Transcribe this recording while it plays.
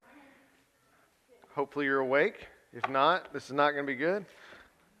Hopefully you're awake. If not, this is not going to be good.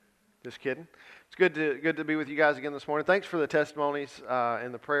 Just kidding. It's good to be with you guys again this morning. Thanks for the testimonies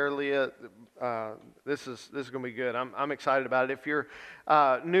and the prayer, Leah. This is going to be good. I'm excited about it. If you're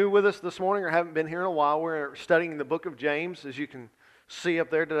new with us this morning or haven't been here in a while, we're studying the book of James. As you can see up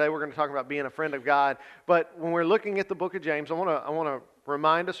there today, we're going to talk about being a friend of God. But when we're looking at the book of James, I want to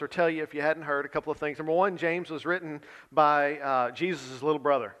remind us or tell you, if you hadn't heard, a couple of things. Number one, James was written by Jesus' little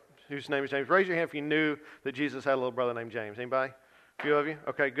brother, whose name is James. Raise your hand if you knew that Jesus had a little brother named James. Anybody? A few of you?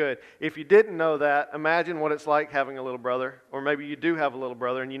 Okay, good. If you didn't know that, imagine what it's like having a little brother, or maybe you do have a little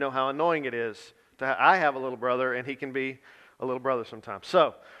brother and you know how annoying it is. I have a little brother and he can be a little brother sometimes.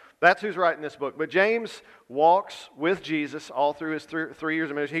 So, that's who's writing this book. But James walks with Jesus all through his 3 years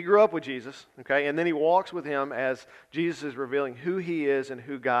of ministry. He grew up with Jesus, okay, and then he walks with him as Jesus is revealing who he is and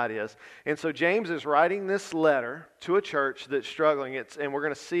who God is. And so James is writing this letter to a church that's struggling. And we're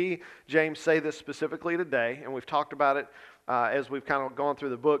going to see James say this specifically today, and we've talked about it as we've kind of gone through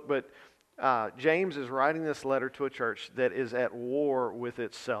the book, but James is writing this letter to a church that is at war with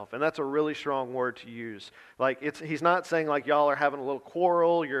itself. And that's a really strong word to use. He's not saying like y'all are having a little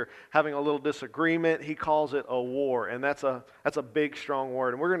quarrel, you're having a little disagreement. He calls it a war. And that's a big, strong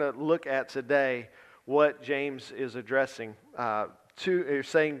word. And we're going to look at today what James is addressing,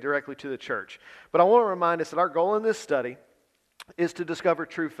 saying directly to the church. But I want to remind us that our goal in this study is to discover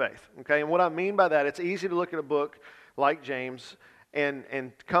true faith. Okay? And what I mean by that, it's easy to look at a book like James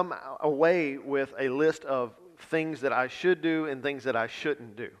and come away with a list of things that I should do and things that I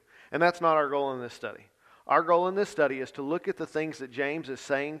shouldn't do. And that's not our goal in this study. Our goal in this study is to look at the things that James is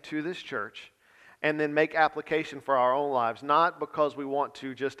saying to this church and then make application for our own lives, not because we want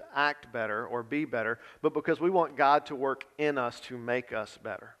to just act better or be better, but because we want God to work in us to make us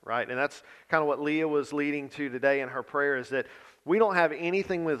better, right? And that's kind of what Leah was leading to today in her prayer, is that we don't have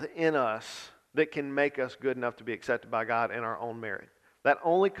anything within us that can make us good enough to be accepted by God in our own merit. That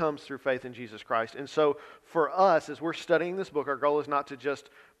only comes through faith in Jesus Christ. And so for us, as we're studying this book, our goal is not to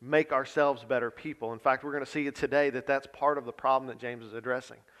just make ourselves better people. In fact, we're going to see today that that's part of the problem that James is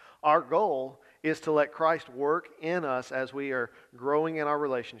addressing. Our goal is to let Christ work in us as we are growing in our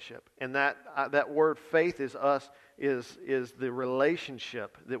relationship. And that word faith is the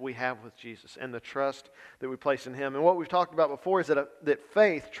relationship that we have with Jesus and the trust that we place in Him. And what we've talked about before is that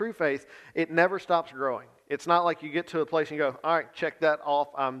faith, true faith, it never stops growing. It's not like you get to a place and you go, all right, check that off,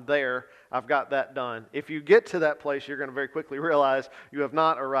 I'm there, I've got that done. If you get to that place, you're going to very quickly realize you have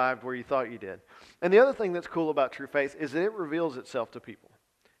not arrived where you thought you did. And the other thing that's cool about true faith is that it reveals itself to people.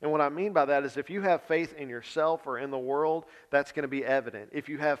 And what I mean by that is if you have faith in yourself or in the world, that's going to be evident. If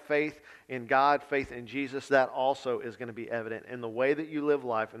you have faith in God, faith in Jesus, that also is going to be evident in the way that you live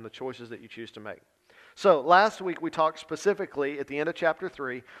life and the choices that you choose to make. So last week we talked specifically at the end of chapter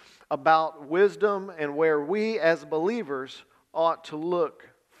 3 about wisdom and where we as believers ought to look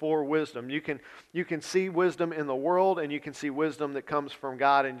for wisdom. You can see wisdom in the world and you can see wisdom that comes from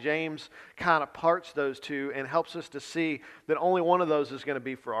God. And James kind of parts those two and helps us to see that only one of those is going to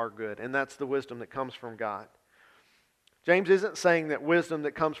be for our good. And that's the wisdom that comes from God. James isn't saying that wisdom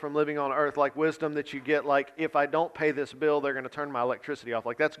that comes from living on earth, like wisdom that you get, like if I don't pay this bill, they're going to turn my electricity off.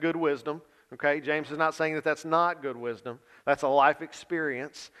 Like that's good wisdom. Okay? James is not saying that that's not good wisdom. That's a life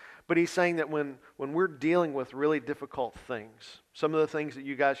experience. But he's saying that when we're dealing with really difficult things, some of the things that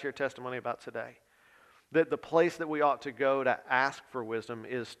you guys share testimony about today, that the place that we ought to go to ask for wisdom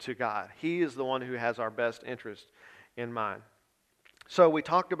is to God. He is the one who has our best interest in mind. So we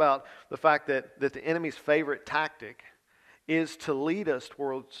talked about the fact that the enemy's favorite tactic is to lead us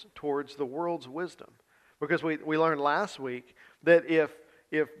towards the world's wisdom. Because we learned last week that if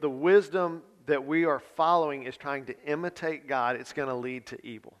the wisdom that we are following is trying to imitate God, it's going to lead to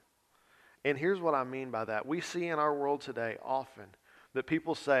evil. And here's what I mean by that. We see in our world today often that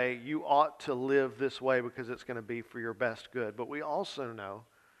people say you ought to live this way because it's going to be for your best good. But we also know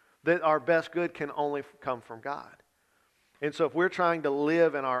that our best good can only come from God. And so if we're trying to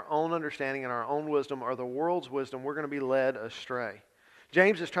live in our own understanding and our own wisdom or the world's wisdom, we're going to be led astray.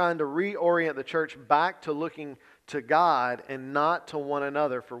 James is trying to reorient the church back to looking to God and not to one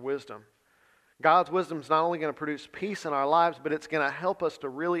another for wisdom. God's wisdom is not only going to produce peace in our lives, but it's going to help us to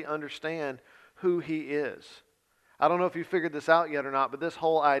really understand who He is. I don't know if you figured this out yet or not, but this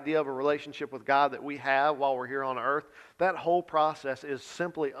whole idea of a relationship with God that we have while we're here on earth, that whole process is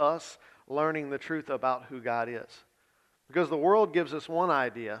simply us learning the truth about who God is. Because the world gives us one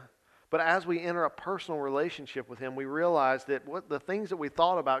idea, but as we enter a personal relationship with Him, we realize that the things that we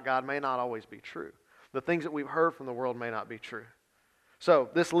thought about God may not always be true. The things that we've heard from the world may not be true. So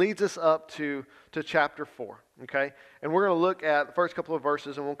this leads us up to chapter 4, okay? And we're going to look at the first couple of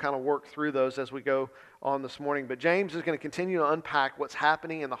verses, and we'll kind of work through those as we go on this morning. But James is going to continue to unpack what's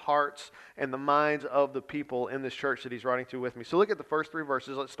happening in the hearts and the minds of the people in this church that he's writing to with me. So look at the first 3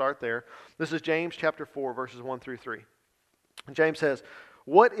 verses. Let's start there. This is James chapter 4, verses 1 through 3. And James says,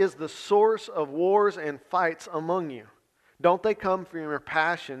 "What is the source of wars and fights among you? Don't they come from your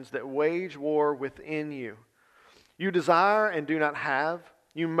passions that wage war within you? You desire and do not have.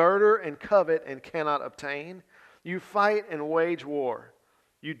 You murder and covet and cannot obtain. You fight and wage war.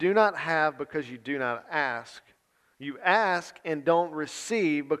 You do not have because you do not ask. You ask and don't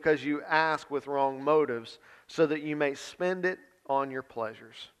receive because you ask with wrong motives, so that you may spend it on your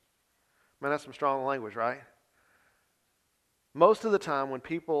pleasures." Man, that's some strong language, right? Most of the time when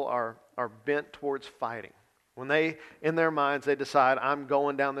people are bent towards fighting, when they, in their minds, they decide, I'm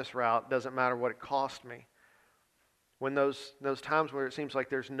going down this route, doesn't matter what it costs me. When those times where it seems like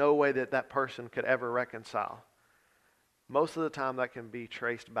there's no way that that person could ever reconcile, most of the time that can be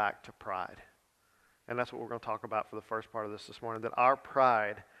traced back to pride. And that's what we're going to talk about for the first part of this morning, that our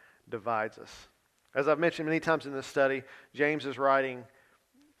pride divides us. As I've mentioned many times in this study, James is writing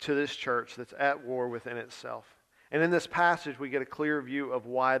to this church that's at war within itself. And in this passage, we get a clear view of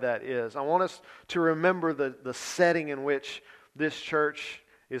why that is. I want us to remember the setting in which this church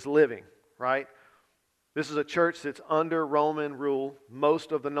is living, right? This is a church that's under Roman rule.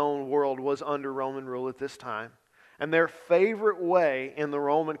 Most of the known world was under Roman rule at this time. And their favorite way in the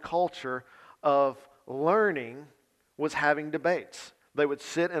Roman culture of learning was having debates. They would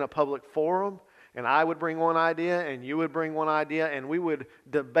sit in a public forum, and I would bring one idea, and you would bring one idea, and we would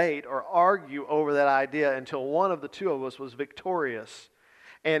debate or argue over that idea until one of the two of us was victorious.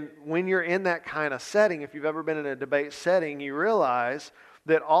 And when you're in that kind of setting, if you've ever been in a debate setting, you realize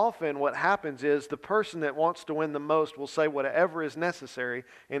that often what happens is the person that wants to win the most will say whatever is necessary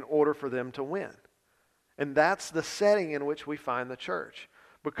in order for them to win. And that's the setting in which we find the church.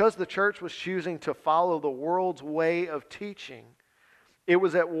 Because the church was choosing to follow the world's way of teaching, it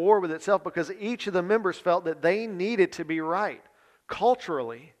was at war with itself because each of the members felt that they needed to be right.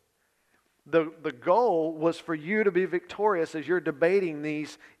 Culturally, the goal was for you to be victorious as you're debating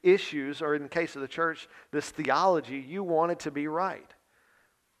these issues, or in the case of the church, this theology, you wanted to be right.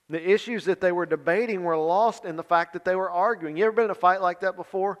 The issues that they were debating were lost in the fact that they were arguing. You ever been in a fight like that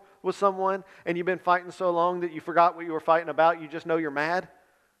before with someone, and you've been fighting so long that you forgot what you were fighting about, you just know you're mad?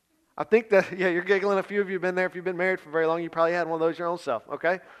 I think that, yeah, you're giggling. A few of you have been there. If you've been married for very long, you probably had one of those your own self,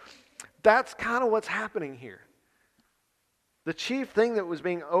 okay? That's kind of what's happening here. The chief thing that was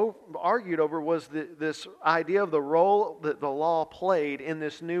being argued over was this idea of the role that the law played in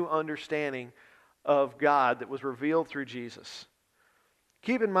this new understanding of God that was revealed through Jesus.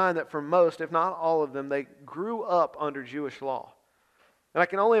 Keep in mind that for most, if not all of them, they grew up under Jewish law. And I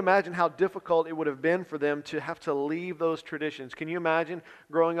can only imagine how difficult it would have been for them to have to leave those traditions. Can you imagine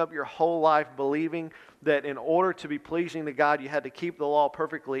growing up your whole life believing that in order to be pleasing to God, you had to keep the law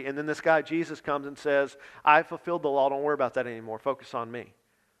perfectly, and then this guy Jesus comes and says, I fulfilled the law, don't worry about that anymore, focus on me.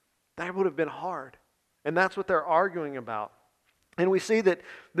 That would have been hard. And that's what they're arguing about. And we see that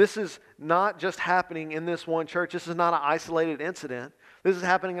this is not just happening in this one church. This is not an isolated incident. This is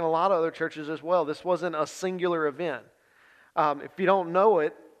happening in a lot of other churches as well. This wasn't a singular event. If you don't know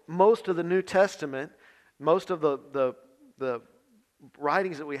it, most of the New Testament, most of the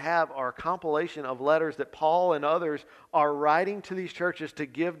writings that we have are a compilation of letters that Paul and others are writing to these churches to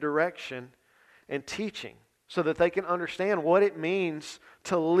give direction and teaching so that they can understand what it means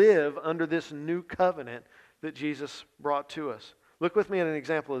to live under this new covenant that Jesus brought to us. Look with me at an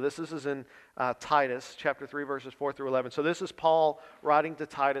example of this. This is in Titus chapter 3, verses 4 through 11. So this is Paul writing to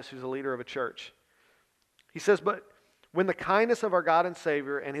Titus, who's a leader of a church. He says, but when the kindness of our God and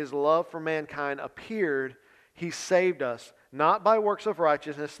Savior and His love for mankind appeared, He saved us, not by works of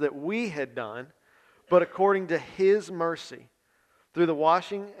righteousness that we had done, but according to His mercy, through the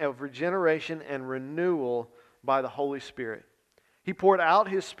washing of regeneration and renewal by the Holy Spirit. He poured out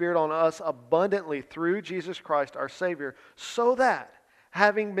His Spirit on us abundantly through Jesus Christ our Savior, so that,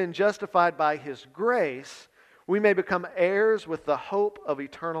 having been justified by His grace, we may become heirs with the hope of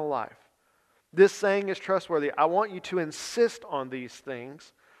eternal life. This saying is trustworthy. I want you to insist on these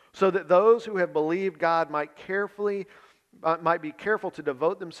things so that those who have believed God might be careful to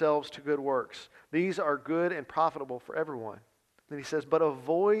devote themselves to good works. These are good and profitable for everyone. Then he says, but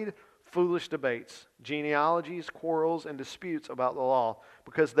avoid foolish debates, genealogies, quarrels, and disputes about the law,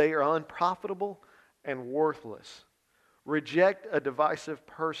 because they are unprofitable and worthless. Reject a divisive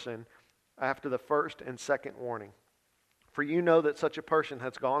person after the first and second warning. For you know that such a person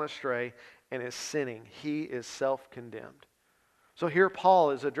has gone astray and is sinning. He is self-condemned. So here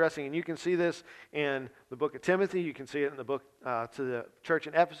Paul is addressing, and you can see this in the book of Timothy, you can see it in the book to the church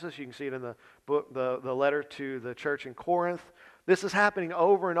in Ephesus, you can see it in the book, the letter to the church in Corinth. This is happening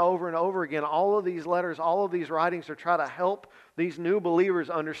over and over and over again. All of these letters, all of these writings are trying to help these new believers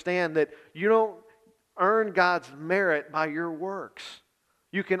understand that you don't earn God's merit by your works.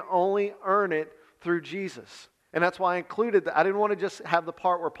 You can only earn it through Jesus. And that's why I included that. I didn't want to just have the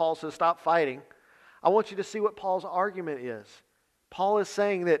part where Paul says, stop fighting. I want you to see what Paul's argument is. Paul is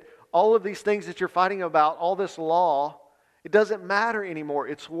saying that all of these things that you're fighting about, all this law, it doesn't matter anymore.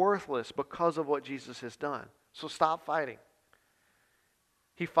 It's worthless because of what Jesus has done. So stop fighting.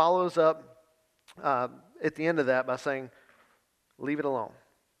 He follows up at the end of that by saying, leave it alone.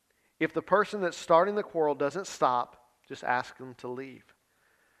 If the person that's starting the quarrel doesn't stop, just ask them to leave.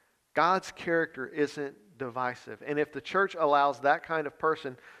 God's character isn't divisive. And if the church allows that kind of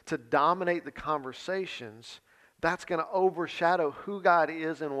person to dominate the conversations, that's going to overshadow who God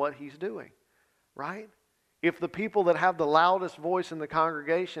is and what He's doing, right? If the people that have the loudest voice in the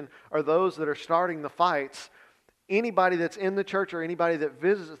congregation are those that are starting the fights, anybody that's in the church or anybody that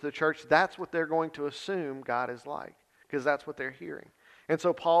visits the church, that's what they're going to assume God is like, because that's what they're hearing. And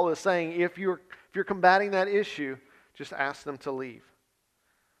so Paul is saying, if you're combating that issue, just ask them to leave.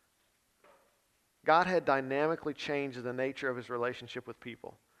 God had dynamically changed the nature of His relationship with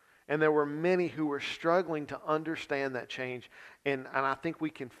people. And there were many who were struggling to understand that change. And I think we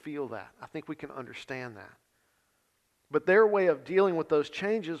can feel that. I think we can understand that. But their way of dealing with those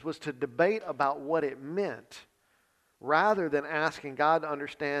changes was to debate about what it meant, rather than asking God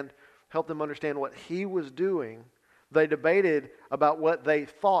to help them understand what He was doing. They debated about what they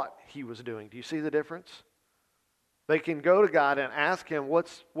thought He was doing. Do you see the difference? They can go to God and ask Him,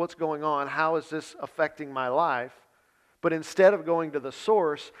 what's going on? How is this affecting my life? But instead of going to the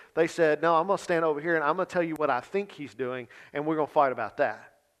source, they said, no, I'm going to stand over here and I'm going to tell you what I think He's doing, and we're going to fight about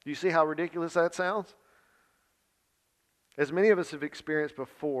that. Do you see how ridiculous that sounds? As many of us have experienced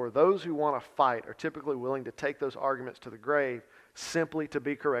before, those who want to fight are typically willing to take those arguments to the grave simply to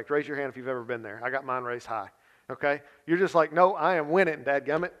be correct. Raise your hand if you've ever been there. I got mine raised high. Okay? You're just like, no, I am winning,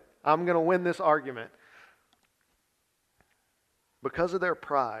 dadgummit. I'm going to win this argument. Because of their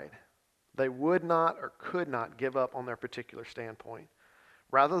pride, they would not or could not give up on their particular standpoint.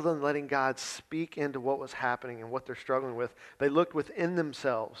 Rather than letting God speak into what was happening and what they're struggling with, they looked within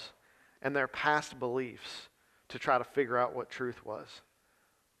themselves and their past beliefs to try to figure out what truth was.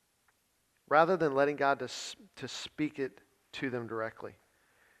 Rather than letting God to speak it to them directly.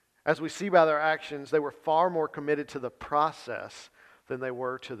 As we see by their actions, they were far more committed to the process than they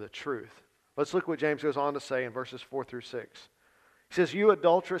were to the truth. Let's look what James goes on to say in verses 4 through 6. He says, you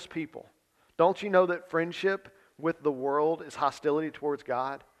adulterous people, don't you know that friendship with the world is hostility towards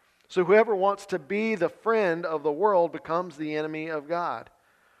God? So whoever wants to be the friend of the world becomes the enemy of God.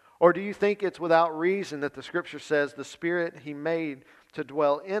 Or do you think it's without reason that the Scripture says the Spirit He made to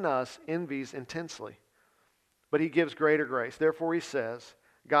dwell in us envies intensely? But He gives greater grace. Therefore He says,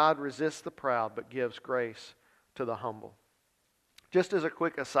 God resists the proud but gives grace to the humble. Just as a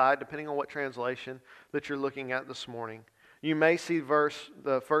quick aside, depending on what translation that you're looking at this morning, you may see verse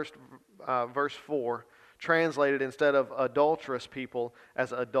 4 translated instead of adulterous people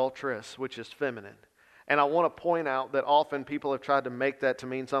as adulteress, which is feminine. And I want to point out that often people have tried to make that to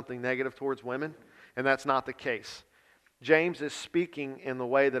mean something negative towards women, and that's not the case. James is speaking in the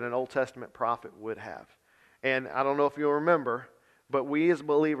way that an Old Testament prophet would have. And I don't know if you'll remember, but we as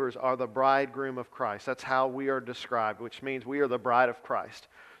believers are the bridegroom of Christ. That's how we are described, which means we are the bride of Christ.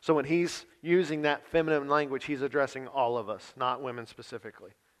 So when he's using that feminine language, he's addressing all of us, not women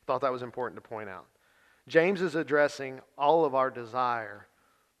specifically. Thought that was important to point out. James is addressing all of our desire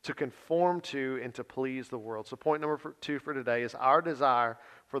to conform to and to please the world. So point number 2 for today is our desire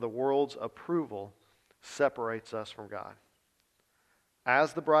for the world's approval separates us from God.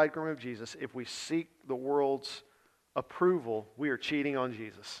 As the bridegroom of Jesus, if we seek the world's approval, we are cheating on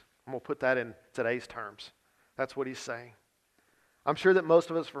Jesus. I'm going to put that in today's terms. That's what he's saying. I'm sure that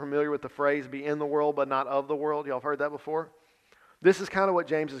most of us are familiar with the phrase, be in the world but not of the world. Y'all have heard that before? This is kind of what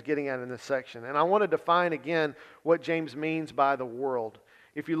James is getting at in this section. And I want to define again what James means by the world.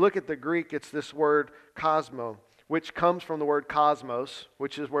 If you look at the Greek, it's this word cosmo, which comes from the word cosmos,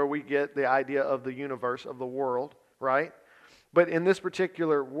 which is where we get the idea of the universe, of the world, right? But in this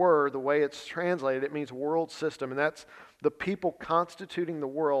particular word, the way it's translated, it means world system. And that's the people constituting the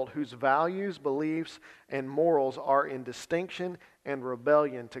world whose values, beliefs, and morals are in distinction and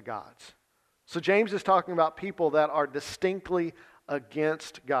rebellion to God's. So James is talking about people that are distinctly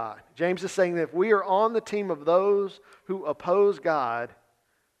against God. James is saying that if we are on the team of those who oppose God,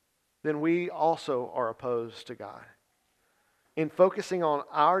 then we also are opposed to God. In focusing on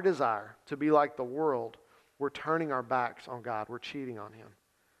our desire to be like the world, we're turning our backs on God. We're cheating on Him.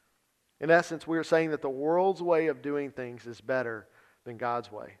 In essence, we are saying that the world's way of doing things is better than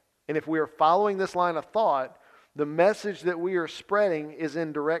God's way. And if we are following this line of thought, the message that we are spreading is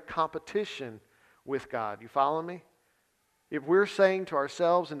in direct competition with God. You follow me? If we're saying to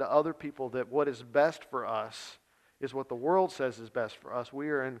ourselves and to other people that what is best for us is what the world says is best for us, we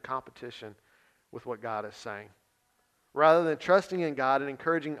are in competition with what God is saying. Rather than trusting in God and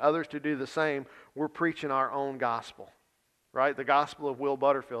encouraging others to do the same, we're preaching our own gospel. Right? The gospel of Will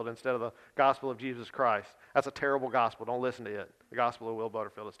Butterfield instead of the gospel of Jesus Christ. That's a terrible gospel. Don't listen to it. The gospel of Will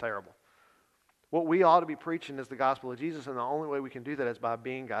Butterfield is terrible. What we ought to be preaching is the gospel of Jesus, and the only way we can do that is by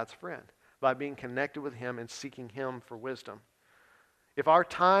being God's friend, by being connected with Him and seeking Him for wisdom. If our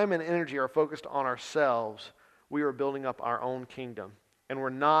time and energy are focused on ourselves, we are building up our own kingdom. And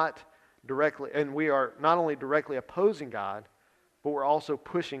we are not only directly opposing God, but we're also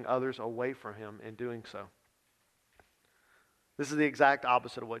pushing others away from Him in doing so. This is the exact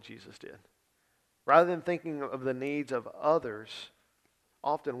opposite of what Jesus did. Rather than thinking of the needs of others,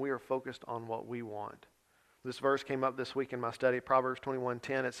 often we are focused on what we want. This verse came up this week in my study, Proverbs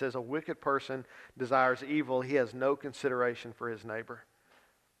 21:10. It says, "A wicked person desires evil. He has no consideration for his neighbor."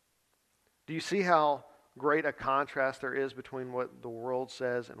 Do you see how great a contrast there is between what the world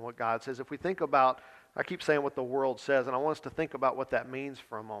says and what God says? If we think about, I keep saying what the world says, and I want us to think about what that means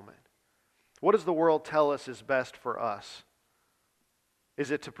for a moment. What does the world tell us is best for us? Is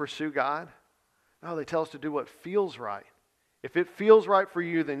it to pursue God? No, they tell us to do what feels right. If it feels right for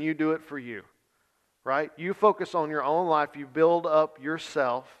you, then you do it for you. Right? You focus on your own life, you build up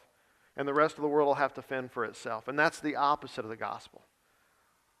yourself, and the rest of the world will have to fend for itself. And that's the opposite of the gospel.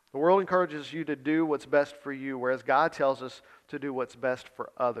 The world encourages you to do what's best for you, whereas God tells us to do what's best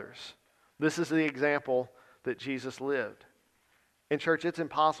for others. This is the example that Jesus lived. In church, it's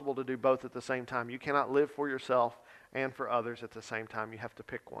impossible to do both at the same time. You cannot live for yourself and for others at the same time. You have to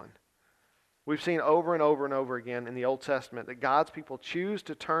pick one. We've seen over and over and over again in the Old Testament that God's people choose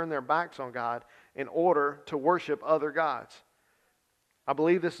to turn their backs on God in order to worship other gods. I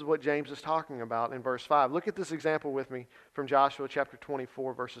believe this is what James is talking about in verse 5. Look at this example with me from Joshua chapter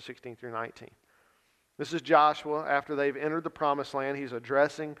 24, verses 16 through 19. This is Joshua after they've entered the promised land. He's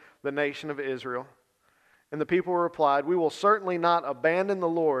addressing the nation of Israel. And the people replied, "We will certainly not abandon the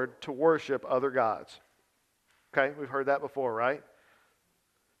Lord to worship other gods." Okay, we've heard that before, right?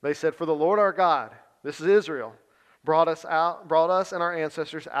 They said, "For the Lord our God," this is Israel, brought us and our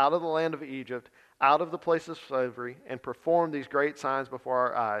ancestors out of the land of Egypt, out of the place of slavery, and performed these great signs before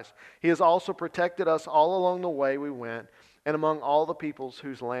our eyes. He has also protected us all along the way we went, and among all the peoples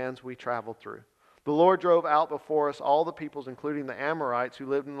whose lands we traveled through. The Lord drove out before us all the peoples, including the Amorites who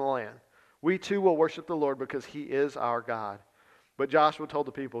lived in the land. We too will worship the Lord because He is our God. But Joshua told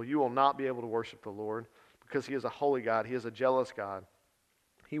the people, "You will not be able to worship the Lord because He is a holy God. He is a jealous God.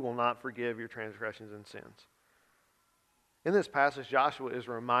 He will not forgive your transgressions and sins." In this passage, Joshua is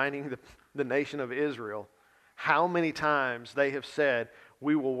reminding the nation of Israel how many times they have said,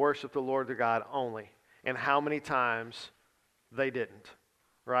 "We will worship the Lord their God only," and how many times they didn't,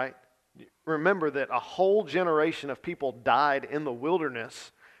 right? Remember that a whole generation of people died in the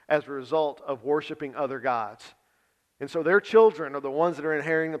wilderness as a result of worshiping other gods. And so their children are the ones that are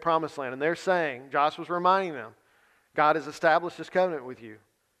inheriting the promised land, and they're saying, Joshua's reminding them, God has established His covenant with you.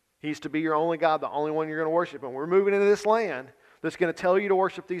 He's to be your only God, the only one you're going to worship. And we're moving into this land that's going to tell you to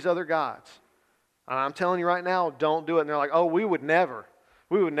worship these other gods. And I'm telling you right now, don't do it. And they're like, "Oh, we would never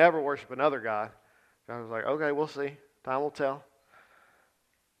worship another God." God was like, "Okay, we'll see. Time will tell."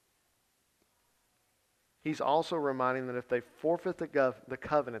 He's also reminding that if they forfeit the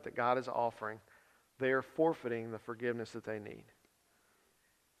covenant that God is offering, they are forfeiting the forgiveness that they need.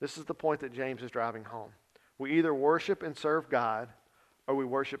 This is the point that James is driving home. We either worship and serve God, or we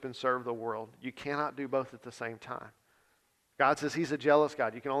worship and serve the world. You cannot do both at the same time. God says He's a jealous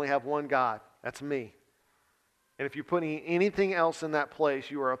God. You can only have one God. That's me. And if you put anything else in that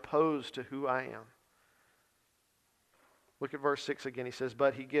place, you are opposed to who I am. Look at verse 6 again. He says,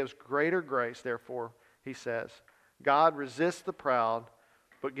 "But He gives greater grace, therefore," He says, "God resists the proud,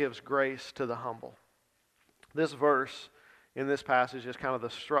 but gives grace to the humble." This verse in this passage is kind of the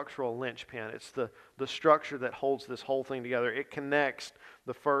structural linchpin. It's the structure that holds this whole thing together. It connects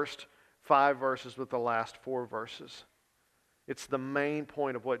the first 5 verses with the last 4 verses. It's the main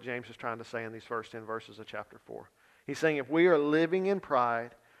point of what James is trying to say in these first 10 verses of chapter 4. He's saying if we are living in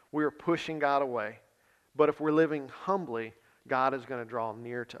pride, we are pushing God away. But if we're living humbly, God is going to draw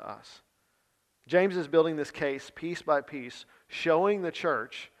near to us. James is building this case piece by piece, showing the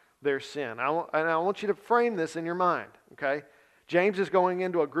church their sin. And I want you to frame this in your mind, okay? James is going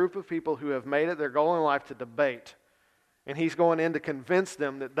into a group of people who have made it their goal in life to debate. And he's going in to convince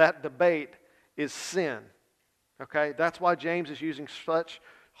them that that debate is sin. Okay? That's why James is using such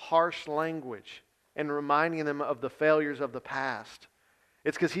harsh language and reminding them of the failures of the past.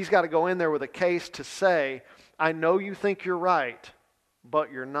 It's because he's got to go in there with a case to say, I know you think you're right,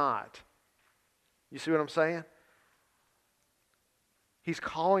 but you're not. You see what I'm saying? He's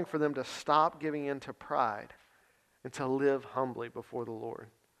calling for them to stop giving in to pride and to live humbly before the Lord.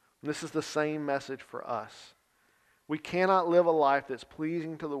 And this is the same message for us. We cannot live a life that's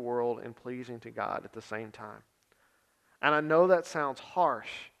pleasing to the world and pleasing to God at the same time. And I know that sounds harsh,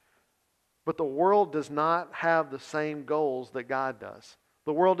 but the world does not have the same goals that God does.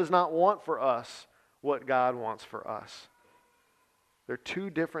 The world does not want for us what God wants for us. They're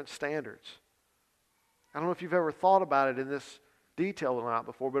two different standards. I don't know if you've ever thought about it in this detail or not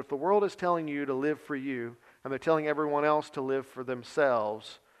before, but if the world is telling you to live for you and they're telling everyone else to live for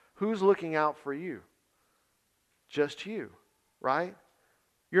themselves, who's looking out for you? Just you, right?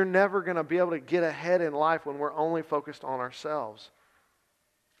 You're never going to be able to get ahead in life when we're only focused on ourselves.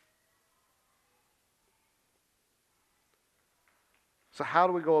 So how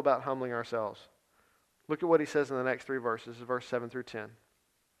do we go about humbling ourselves? Look at what he says in the next three verses, verse 7 through 10.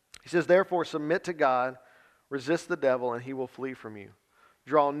 He says, therefore submit to God, resist the devil, and he will flee from you.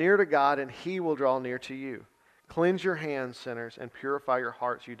 Draw near to God, and he will draw near to you. Cleanse your hands, sinners, and purify your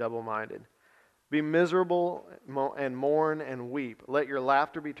hearts, you double-minded. Be miserable and mourn and weep. Let your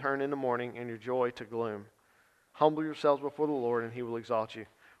laughter be turned into mourning and your joy to gloom. Humble yourselves before the Lord, and he will exalt you.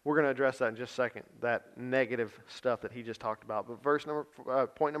 We're going to address that in just a second, that negative stuff that he just talked about.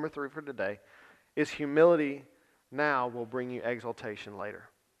 But point number 3 for today is humility now will bring you exaltation later.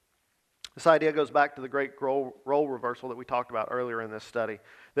 This idea goes back to the great role reversal that we talked about earlier in this study.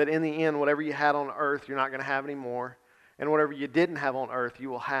 That in the end, whatever you had on earth, you're not going to have anymore. And whatever you didn't have on earth, you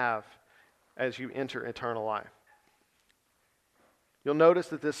will have as you enter eternal life. You'll notice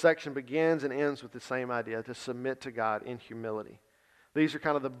that this section begins and ends with the same idea, to submit to God in humility. These are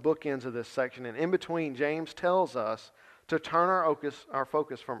kind of the bookends of this section. And in between, James tells us to turn our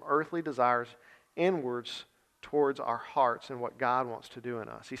focus from earthly desires inwards towards our hearts and what God wants to do in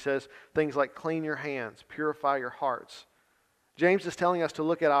us. He says things like clean your hands, purify your hearts. James is telling us to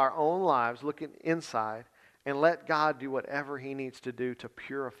look at our own lives, look inside, and let God do whatever he needs to do to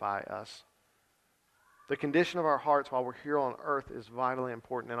purify us. The condition of our hearts while we're here on earth is vitally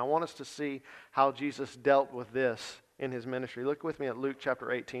important. And I want us to see how Jesus dealt with this in his ministry. Look with me at Luke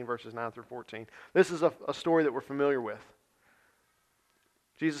chapter 18, verses 9 through 14. This is a story that we're familiar with.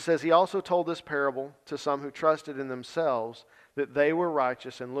 Jesus says, he also told this parable to some who trusted in themselves that they were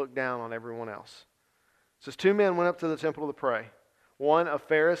righteous and looked down on everyone else. It says, 2 men went up to the temple to pray, one a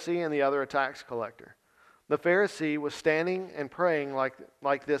Pharisee and the other a tax collector. The Pharisee was standing and praying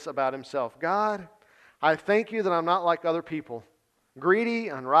like this about himself. God, I thank you that I'm not like other people, greedy,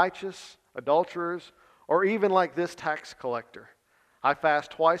 unrighteous, adulterers, or even like this tax collector. I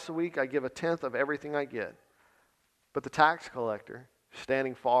fast twice a week. I give 1/10 of everything I get. But the tax collector,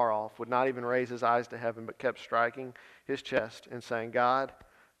 standing far off, would not even raise his eyes to heaven, but kept striking his chest and saying, God,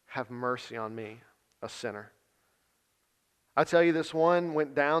 have mercy on me, a sinner. I tell you, this one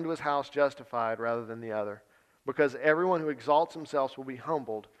went down to his house justified rather than the other, because everyone who exalts himself will be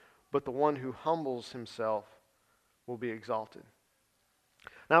humbled, but the one who humbles himself will be exalted.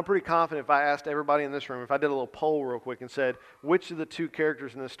 Now, I'm pretty confident if I asked everybody in this room, if I did a little poll real quick and said, which of the 2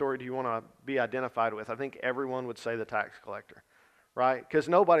 characters in this story do you want to be identified with? I think everyone would say the tax collector, right? Because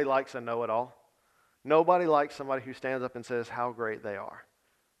nobody likes a know-it-all. Nobody likes somebody who stands up and says how great they are,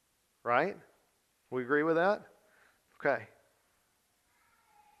 right? We agree with that? Okay.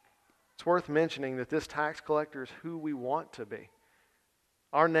 It's worth mentioning that this tax collector is who we want to be.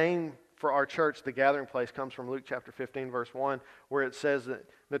 Our name for our church, the Gathering Place, comes from Luke chapter 15, verse 1, where it says that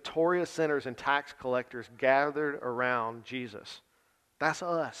notorious sinners and tax collectors gathered around Jesus. That's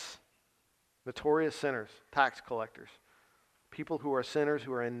us. Notorious sinners, tax collectors. People who are sinners,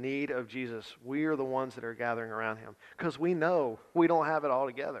 who are in need of Jesus. We are the ones that are gathering around him. Because we know we don't have it all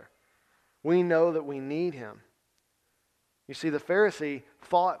together. We know that we need him. You see, the Pharisee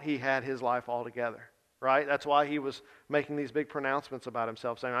thought he had his life all together. Right? That's why he was making these big pronouncements about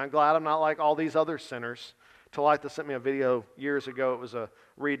himself, saying, I'm glad I'm not like all these other sinners. Talitha sent me a video years ago. It was a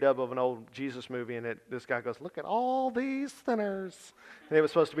redub of an old Jesus movie, and this guy goes, look at all these sinners. And it was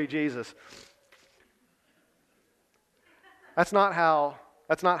supposed to be Jesus. That's not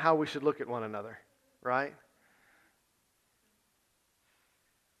how we should look at one another, right?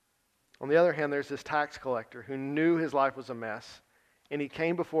 On the other hand, there's this tax collector who knew his life was a mess, and he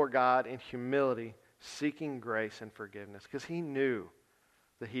came before God in humility, seeking grace and forgiveness, because he knew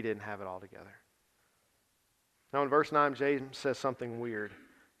that he didn't have it all together. Now in verse 9, James says something weird.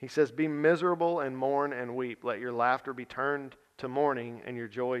 He says, be miserable and mourn and weep. Let your laughter be turned to mourning and your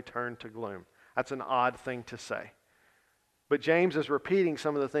joy turned to gloom. That's an odd thing to say. But James is repeating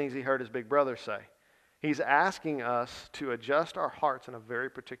some of the things he heard his big brother say. He's asking us to adjust our hearts in a very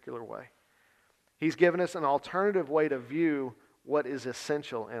particular way. He's given us an alternative way to view what is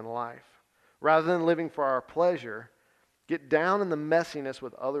essential in life. Rather than living for our pleasure, get down in the messiness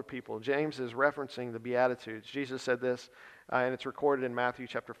with other people. James is referencing the Beatitudes. Jesus said this, and it's recorded in Matthew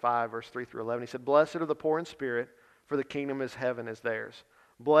chapter 5, verse 3 through 11. He said, blessed are the poor in spirit, for the kingdom of heaven is theirs.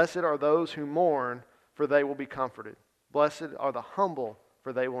 Blessed are those who mourn, for they will be comforted. Blessed are the humble,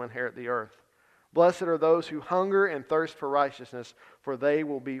 for they will inherit the earth. Blessed are those who hunger and thirst for righteousness, for they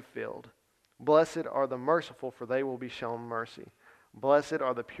will be filled. Blessed are the merciful, for they will be shown mercy. Blessed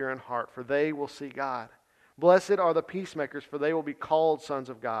are the pure in heart, for they will see God. Blessed are the peacemakers, for they will be called sons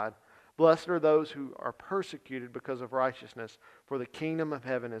of God. Blessed are those who are persecuted because of righteousness, for the kingdom of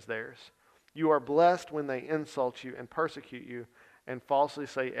heaven is theirs. You are blessed when they insult you and persecute you and falsely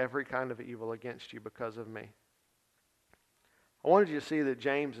say every kind of evil against you because of me. I wanted you to see that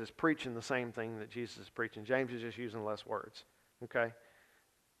James is preaching the same thing that Jesus is preaching. James is just using less words. Okay?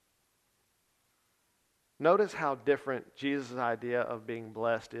 Notice how different Jesus' idea of being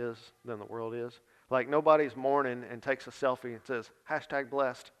blessed is than the world is. Like nobody's mourning and takes a selfie and says,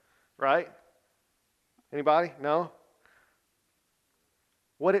 #blessed, right? Anybody? No?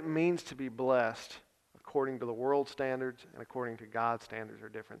 What it means to be blessed, according to the world's standards and according to God's standards, are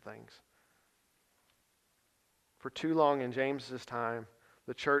different things. For too long in James's time,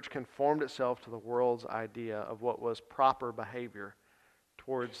 the church conformed itself to the world's idea of what was proper behavior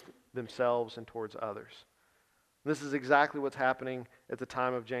towards themselves and towards others. This is exactly what's happening at the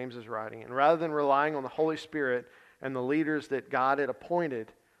time of James's writing. And rather than relying on the Holy Spirit and the leaders that God had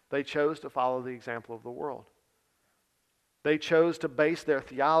appointed, they chose to follow the example of the world. They chose to base their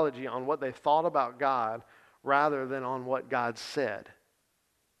theology on what they thought about God rather than on what God said.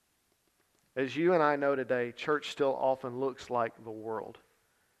 As you and I know today, church still often looks like the world.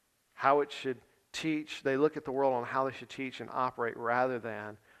 How it should teach, they look at the world on how they should teach and operate rather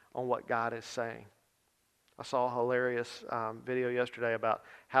than on what God is saying. I saw a hilarious video yesterday about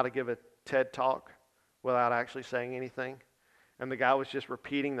how to give a TED Talk without actually saying anything. And the guy was just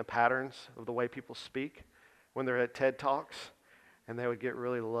repeating the patterns of the way people speak when they're at TED Talks. And they would get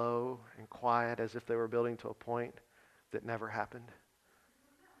really low and quiet as if they were building to a point that never happened.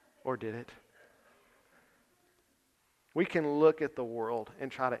 Or did it? We can look at the world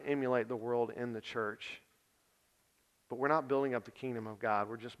and try to emulate the world in the church. But we're not building up the kingdom of God.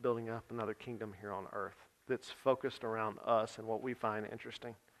 We're just building up another kingdom here on earth that's focused around us and what we find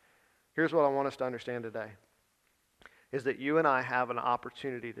interesting. Here's what I want us to understand today, is that you and I have an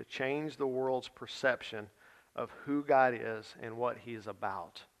opportunity to change the world's perception of who God is and what He's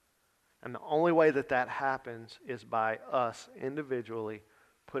about. And the only way that that happens is by us individually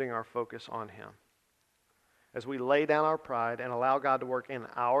putting our focus on Him. As we lay down our pride and allow God to work in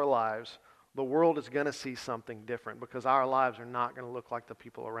our lives, the world is going to see something different because our lives are not going to look like the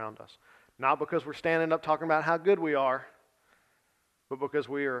people around us. Not because we're standing up talking about how good we are, but because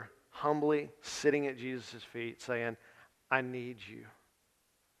we are humbly sitting at Jesus' feet saying, I need you.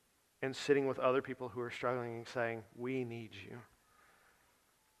 And sitting with other people who are struggling and saying, we need you.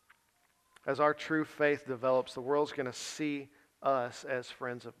 As our true faith develops, the world's going to see us as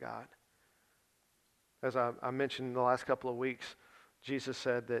friends of God. As I mentioned in the last couple of weeks, Jesus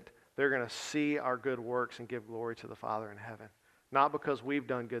said that they're going to see our good works and give glory to the Father in heaven. Not because we've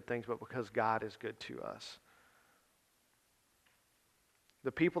done good things, but because God is good to us.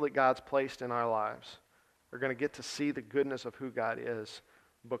 The people that God's placed in our lives are going to get to see the goodness of who God is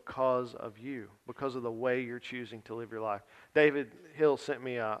because of you, because of the way you're choosing to live your life. David Hill sent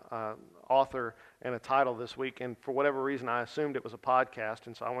me an author and a title this week, and for whatever reason I assumed it was a podcast,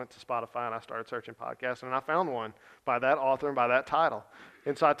 and so I went to Spotify and I started searching podcasts, and I found one by that author and by that title.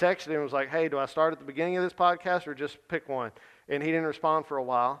 And so I texted him and was like, hey, do I start at the beginning of this podcast or just pick one? And he didn't respond for a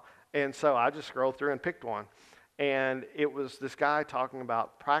while, and so I just scrolled through and picked one. And it was this guy talking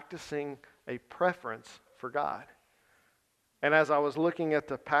about practicing a preference for God. And as I was looking at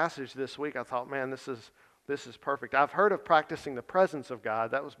the passage this week, I thought, man, this is perfect. I've heard of practicing the presence of God.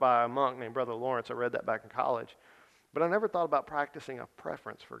 That was by a monk named Brother Lawrence. I read that back in college. But I never thought about practicing a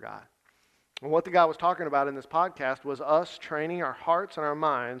preference for God. And what the guy was talking about in this podcast was us training our hearts and our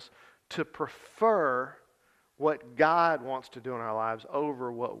minds to prefer what God wants to do in our lives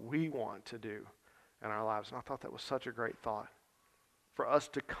over what we want to do in our lives. And I thought that was such a great thought. For us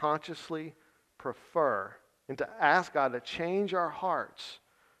to consciously prefer and to ask God to change our hearts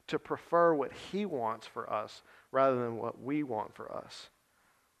to prefer what He wants for us rather than what we want for us.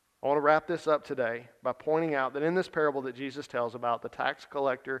 I want to wrap this up today by pointing out that in this parable that Jesus tells about the tax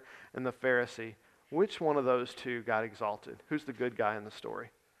collector and the Pharisee, which one of those two got exalted? Who's the good guy in the story?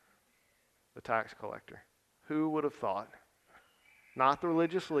 The tax collector. Who would have thought? Not the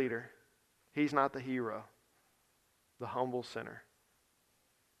religious leader. He's not the hero. The humble sinner.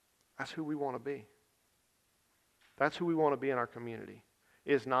 That's who we want to be. That's who we want to be in our community.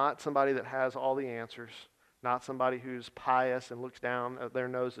 Is not somebody that has all the answers. Not somebody who's pious and looks down at their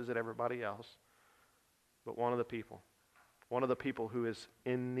noses at everybody else. But one of the people. One of the people who is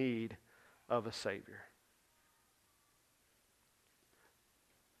in need of a Savior.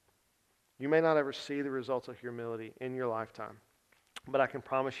 You may not ever see the results of humility in your lifetime. But I can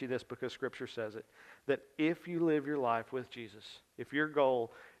promise you this because Scripture says it. That if you live your life with Jesus, if your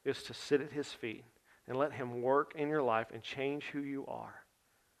goal is to sit at His feet and let Him work in your life and change who you are,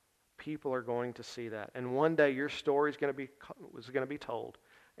 people are going to see that. And one day your story is going to be told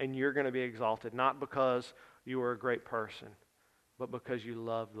and you're going to be exalted, not because you were a great person, but because you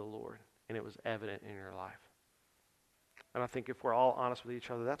loved the Lord and it was evident in your life. And I think if we're all honest with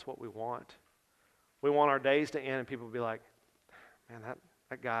each other, that's what we want. We want our days to end and people will be like, man,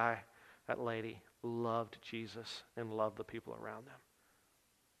 that guy, that lady loved Jesus and loved the people around them.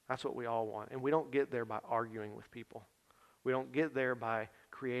 That's what we all want. And we don't get there by arguing with people. We don't get there by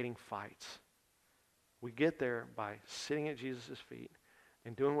creating fights. We get there by sitting at Jesus' feet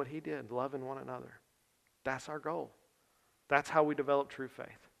and doing what He did, loving one another. That's our goal. That's how we develop true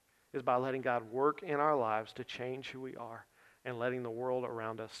faith, is by letting God work in our lives to change who we are and letting the world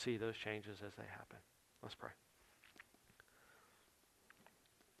around us see those changes as they happen. Let's pray.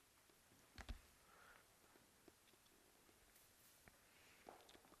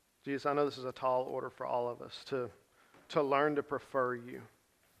 Jesus, I know this is a tall order for all of us to learn to prefer You.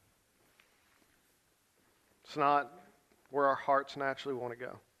 It's not where our hearts naturally want to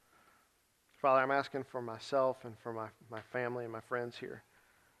go. Father, I'm asking for myself and for my family and my friends here.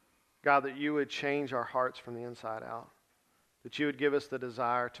 God, that You would change our hearts from the inside out. That You would give us the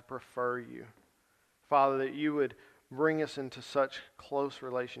desire to prefer You. Father, that You would bring us into such close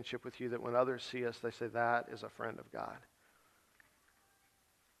relationship with You that when others see us, they say, that is a friend of God.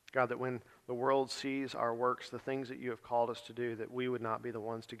 God, that when the world sees our works, the things that You have called us to do, that we would not be the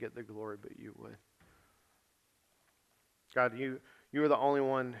ones to get the glory, but You would. God, you are the only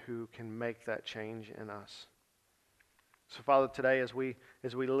one who can make that change in us. So, Father, today as we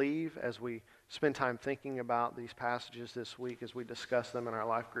leave, as we spend time thinking about these passages this week, as we discuss them in our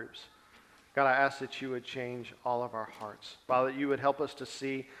life groups, God, I ask that You would change all of our hearts. Father, that You would help us to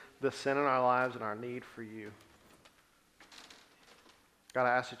see the sin in our lives and our need for You. God,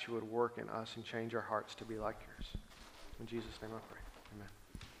 I ask that You would work in us and change our hearts to be like Yours. In Jesus' name I pray. Amen.